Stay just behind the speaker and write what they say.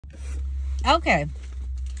Okay.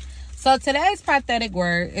 So today's prophetic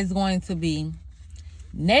word is going to be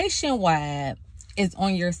nationwide is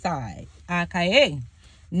on your side. Okay.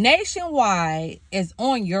 Nationwide is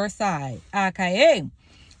on your side. Okay.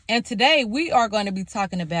 And today we are going to be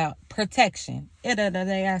talking about protection.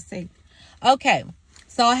 Okay.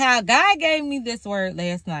 So how God gave me this word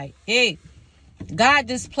last night. God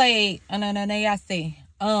just played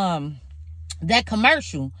that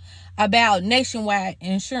commercial about nationwide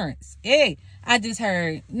insurance. I just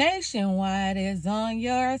heard nationwide is on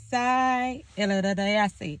your side. And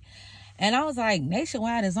I was like,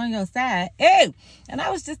 nationwide is on your side. And I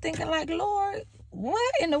was just thinking like, Lord,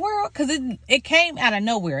 what in the world? Because it came out of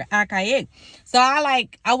nowhere. Okay. So I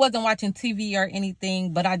wasn't watching TV or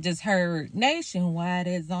anything, but I just heard nationwide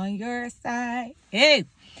is on your side.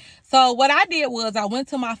 So what I did was I went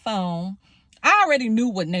to my phone. I already knew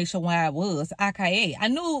what Nationwide was, aka. I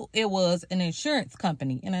knew it was an insurance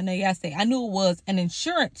company. And I knew it was an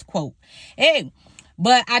insurance quote.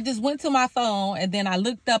 But I just went to my phone and then I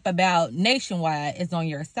looked up about Nationwide is on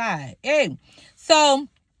your side. So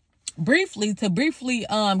briefly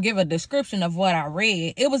give a description of what I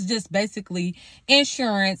read, it was just basically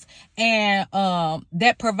insurance and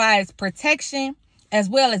that provides protection as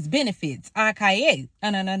well as benefits. Okay.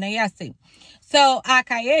 So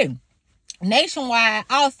okay. Nationwide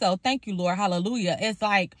also, thank you, Lord, hallelujah. It's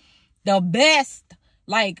like the best,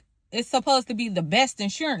 it's supposed to be the best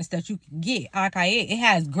insurance that you can get. Okay, it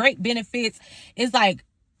has great benefits. It's like,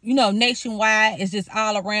 nationwide is just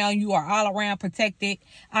all around. You are all around protected.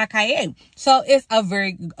 Okay, so it's a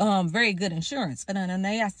very good insurance.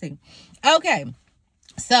 Okay,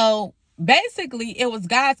 so basically it was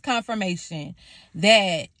God's confirmation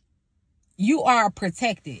that you are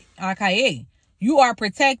protected. Okay, you are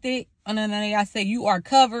protected. You are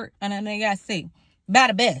covered. By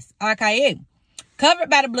the best. Okay. Covered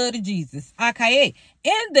by the blood of Jesus. Okay.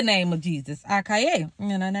 In the name of Jesus. Okay.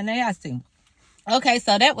 Okay,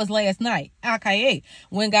 so that was last night. Okay.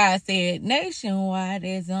 When God said, nationwide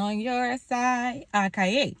is on your side.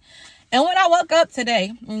 Okay. And when I woke up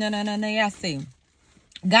today,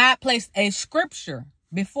 God placed a scripture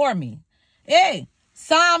before me.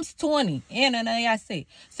 Psalms 20.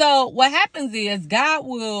 So what happens is God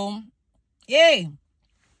will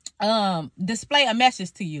display a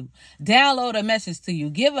message to you, download a message to you,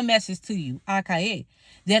 give a message to you. Okay.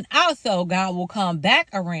 Then also God will come back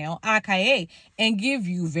around, okay, and give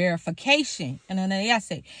you verification. And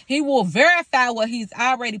he will verify what he's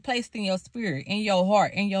already placed in your spirit, in your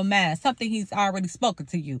heart, in your mind, something he's already spoken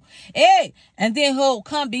to you. And then he'll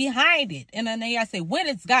come behind it. And when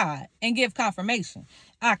it's God, and give confirmation.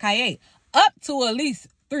 Okay. Up to at least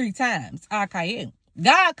 3 times. Okay.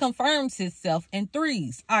 God confirms himself in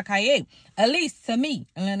 3s. Okay. At least to me.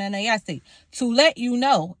 To let you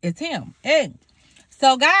know it's him.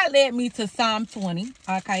 So God led me to Psalm 20.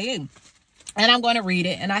 Okay. And I'm going to read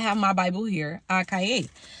it. And I have my Bible here. Okay.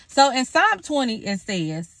 So in Psalm 20, it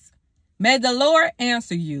says, may the Lord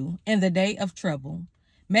answer you in the day of trouble.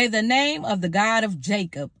 May the name of the God of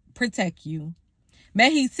Jacob protect you. May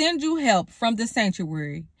he send you help from the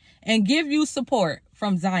sanctuary and give you support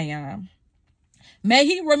from Zion. May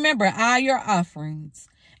he remember all your offerings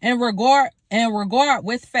and regard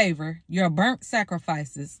with favor your burnt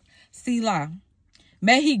sacrifices. Selah.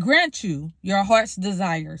 May he grant you your heart's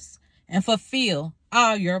desires and fulfill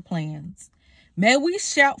all your plans. May we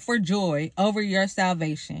shout for joy over your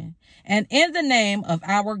salvation, and in the name of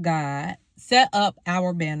our God, set up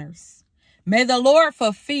our banners. May the Lord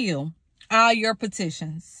fulfill all your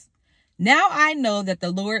petitions. Now I know that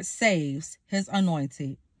the Lord saves his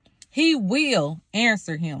anointed. He will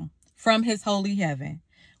answer him from his holy heaven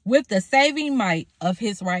with the saving might of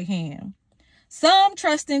his right hand. Some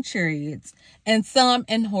trust in chariots and some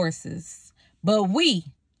in horses, but we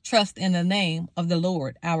trust in the name of the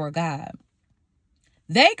Lord our God.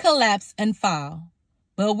 They collapse and fall,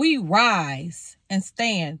 but we rise and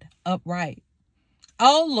stand upright.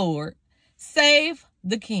 O Lord, save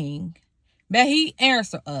the King. May he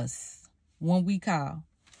answer us when we call.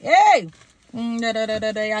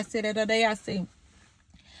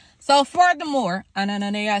 So furthermore,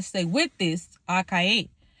 with this, okay,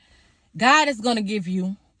 God is going to give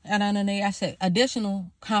you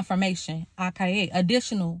additional confirmation, okay,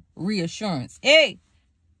 additional reassurance.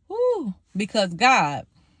 Because God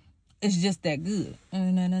is just that good.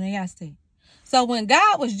 So when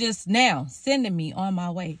God was just now sending me on my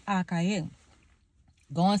way, okay,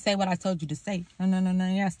 go and say what I told you to say.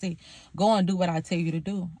 Go and do what I tell you to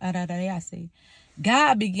do.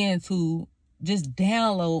 God began to just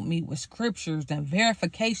download me with scriptures and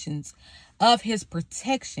verifications of his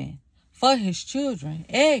protection for his children.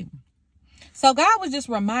 So God was just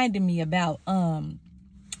reminding me about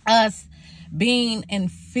us being in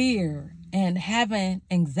fear and having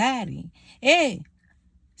anxiety. Hey.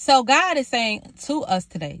 So God is saying to us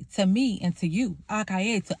today, to me and to you,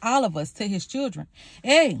 to all of us, to his children,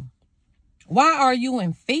 hey, why are you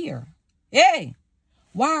in fear? Hey,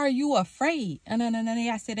 why are you afraid?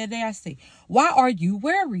 Why are you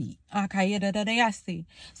worried?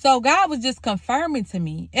 So God was just confirming to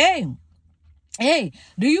me, hey,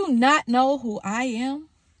 do you not know who I am?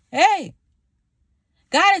 Hey,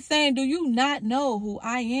 God is saying, do you not know who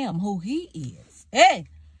I am, who he is? Hey,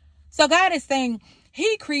 so God is saying,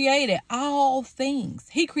 he created all things.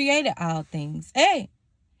 He created all things. Hey,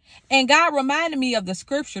 and God reminded me of the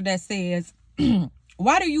scripture that says,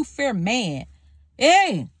 why do you fear man?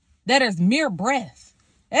 Hey, that is mere breath.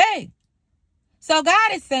 Hey, so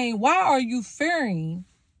God is saying, why are you fearing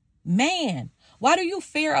man? Why do you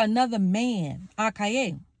fear another man?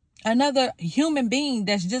 Another human being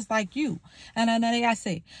that's just like you. And I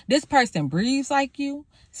say, this person breathes like you,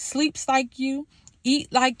 sleeps like you, eat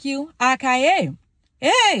like you. Hey,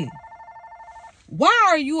 why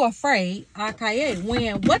are you afraid,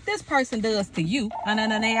 when what this person does to you,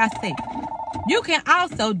 I say, you can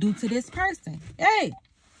also do to this person. Hey,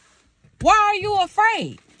 why are you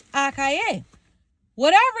afraid?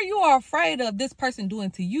 Whatever you are afraid of this person doing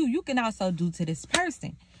to you, you can also do to this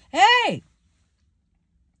person. Hey,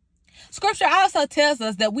 scripture also tells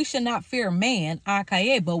us that we should not fear man,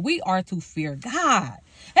 but we are to fear God.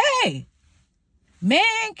 Hey,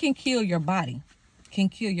 man can kill your body, can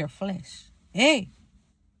kill your flesh. Hey,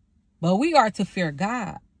 but we are to fear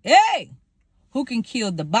God. Hey, who can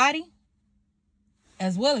kill the body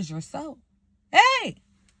as well as your soul. Hey,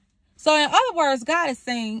 so in other words, God is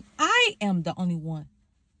saying, I am the only one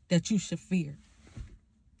that you should fear.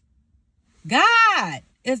 God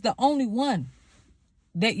is the only one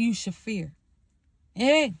that you should fear.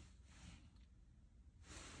 Hey,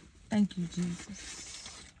 thank you,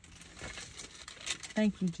 Jesus.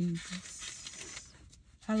 Thank you, Jesus.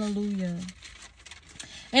 Hallelujah.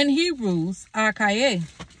 In Hebrews,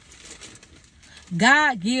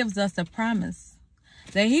 God gives us a promise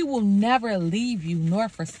that he will never leave you nor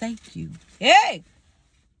forsake you. Hey,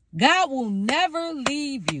 God will never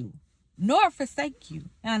leave you nor forsake you.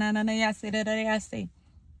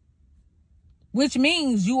 Which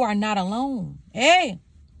means you are not alone. Hey,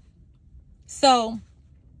 so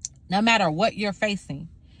no matter what you're facing,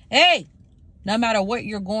 hey, no matter what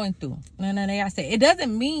you're going through, it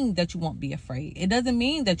doesn't mean that you won't be afraid. It doesn't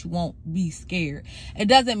mean that you won't be scared. It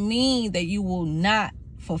doesn't mean that you will not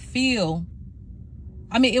fulfill.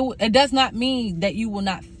 It does not mean that you will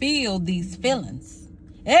not feel these feelings.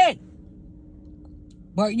 Hey,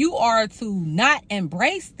 but you are to not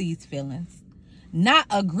embrace these feelings, not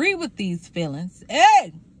agree with these feelings.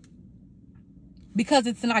 Hey, because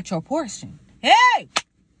it's not your portion. Hey,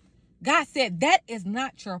 God said that is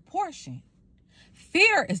not your portion.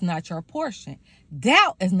 Fear is not your portion.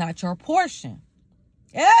 Doubt is not your portion.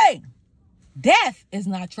 Hey, death is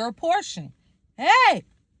not your portion. Hey,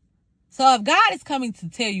 so if God is coming to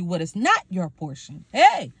tell you what is not your portion,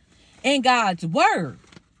 hey, in God's word,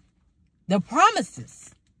 the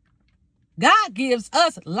promises, God gives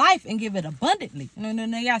us life and give it abundantly.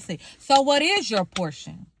 Y'all say, so what is your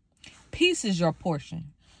portion? Peace is your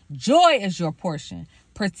portion. Joy is your portion.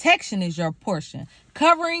 Protection is your portion.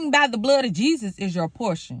 Covering by the blood of Jesus is your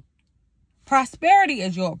portion. Prosperity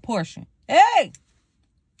is your portion. Hey,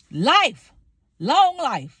 life, long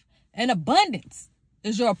life, and abundance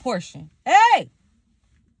is your portion. Hey,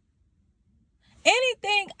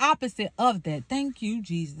 anything opposite of that, thank you,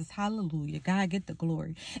 Jesus. Hallelujah. God, get the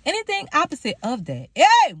glory. Anything opposite of that,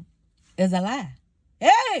 hey, is a lie.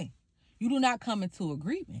 Hey, you do not come into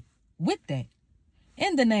agreement with that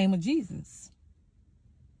in the name of Jesus.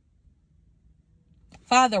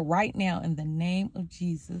 Father, right now, in the name of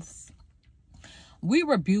Jesus, we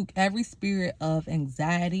rebuke every spirit of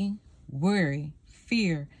anxiety, worry,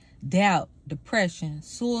 fear, doubt, depression,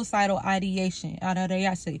 suicidal ideation.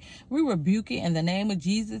 We rebuke it in the name of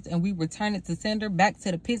Jesus, and we return it to sender back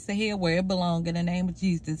to the pits of hell where it belongs in the name of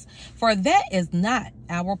Jesus. For that is not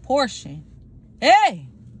our portion. Hey,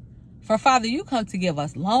 for Father, you come to give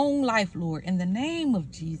us long life, Lord, in the name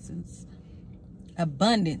of Jesus.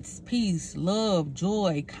 Abundance, peace, love,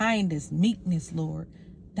 joy, kindness, meekness, Lord.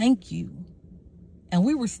 Thank you. And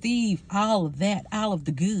we receive all of that, all of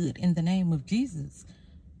the good in the name of Jesus.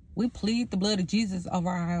 We plead the blood of Jesus over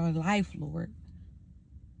our life, Lord.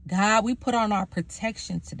 God, we put on our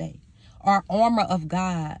protection today, our armor of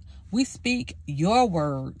God. We speak your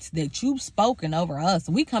words that you've spoken over us.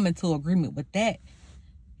 We come into agreement with that.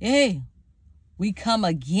 Yeah. We come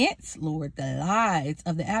against, Lord, the lies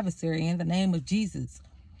of the adversary in the name of Jesus.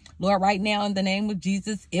 Lord, right now in the name of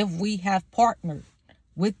Jesus, if we have partnered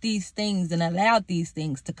with these things and allowed these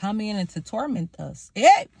things to come in and to torment us,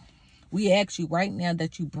 we ask you right now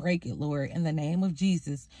that you break it, Lord, in the name of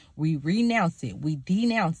Jesus. We renounce it. We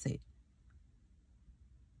denounce it.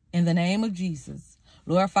 In the name of Jesus.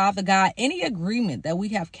 Lord, Father God, any agreement that we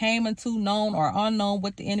have came into, known or unknown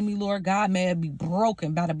with the enemy, Lord God, may it be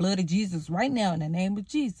broken by the blood of Jesus right now in the name of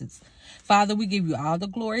Jesus. Father, we give you all the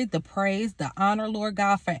glory, the praise, the honor, Lord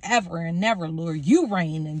God, forever and never, Lord. You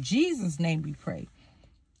reign. In Jesus' name we pray.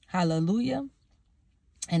 Hallelujah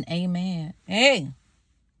and amen. Hey,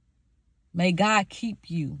 may God keep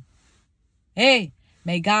you. Hey,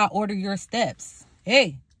 may God order your steps.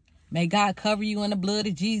 Hey, may God cover you in the blood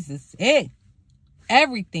of Jesus. Hey,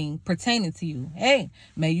 everything pertaining to you. Hey,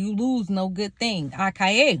 may you lose no good thing.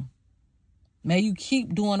 Akaye. May you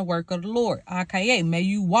keep doing the work of the Lord. Akaye. May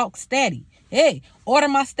you walk steady. Hey, order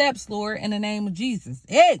my steps, Lord, in the name of Jesus.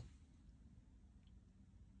 Hey.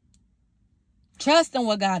 Trust in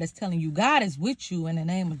what God is telling you. God is with you in the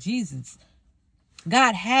name of Jesus.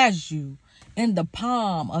 God has you in the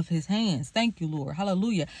palm of his hands. Thank you, Lord.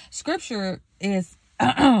 Hallelujah. Scripture is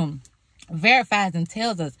verifies and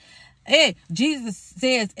tells us, Jesus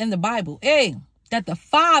says in the Bible, that the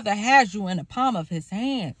Father has you in the palm of his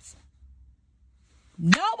hands.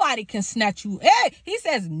 Nobody can snatch you. He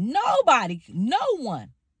says nobody, no one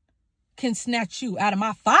can snatch you out of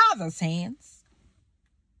my Father's hands.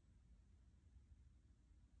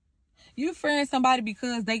 You fearing somebody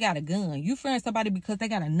because they got a gun. You fearing somebody because they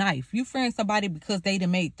got a knife. You fearing somebody because they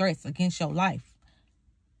done made threats against your life.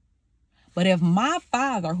 But if my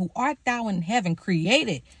Father, who art thou in heaven,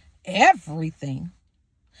 created everything,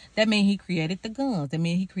 that means he created the guns. That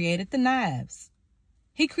means he created the knives.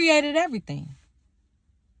 He created everything.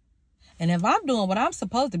 And if I'm doing what I'm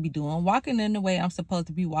supposed to be doing, walking in the way I'm supposed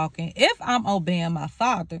to be walking, if I'm obeying my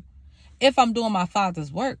Father, if I'm doing my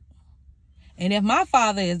Father's work, and if my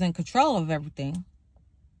Father is in control of everything,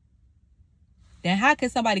 then how can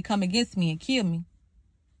somebody come against me and kill me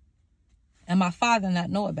and my Father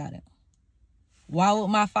not know about it? Why would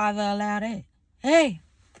my Father allow that? Hey,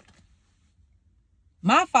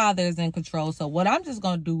 my Father is in control. So what I'm just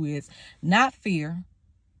going to do is not fear.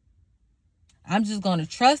 I'm just going to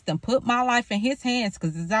trust and put my life in his hands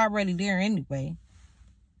because it's already there anyway.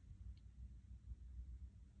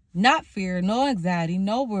 Not fear, no anxiety,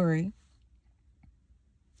 no worry.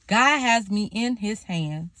 God has me in his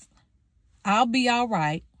hands. I'll be all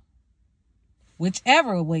right.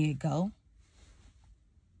 Whichever way it go.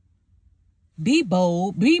 Be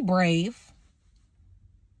bold. Be brave.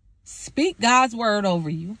 Speak God's word over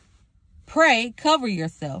you. Pray. Cover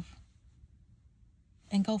yourself.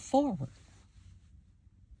 And go forward.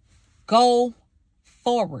 Go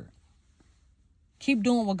forward. Keep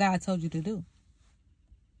doing what God told you to do.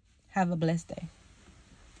 Have a blessed day.